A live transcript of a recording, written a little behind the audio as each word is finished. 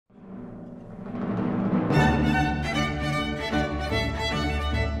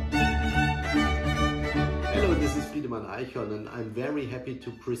Eichhorn, and I'm very happy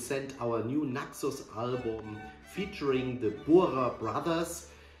to present our new Naxos album featuring the Bohrer brothers,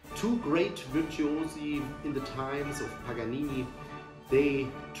 two great virtuosi in the times of Paganini. They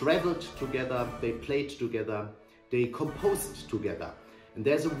traveled together, they played together, they composed together. And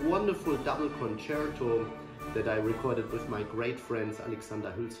there's a wonderful double concerto that I recorded with my great friends Jenaer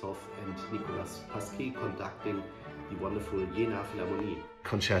Philharmonie and Nicolas Pasquet conducting the wonderful Jenaer Philharmonie.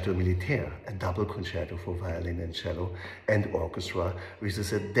 Concerto Militaire, a double concerto for violin and cello and orchestra, which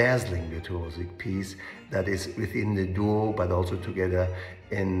is a dazzling virtuosic piece that is within the duo but also together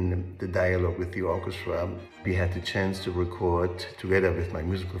in the dialogue with the orchestra. We had the chance to record together with my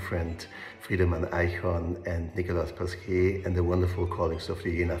musical friend Friedemann Eichhorn and Nicolas Pasquet and the wonderful colleagues of the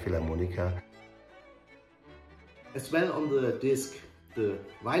Jenaer Philharmonica. As well on the disc, the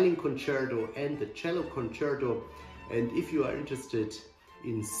violin concerto and the cello concerto. And if you are interested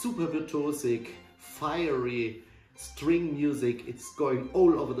in super virtuosic, fiery string music, it's going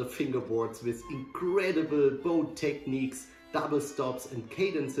all over the fingerboards with incredible bow techniques, double stops and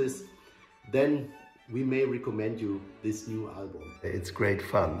cadences, then we may recommend you this new album. It's great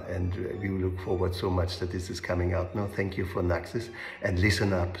fun, and we look forward so much that this is coming out now. Thank you for Naxos, and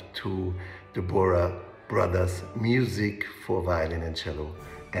listen up to the Bohrer brothers' music for violin and cello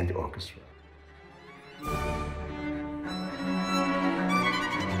and orchestra.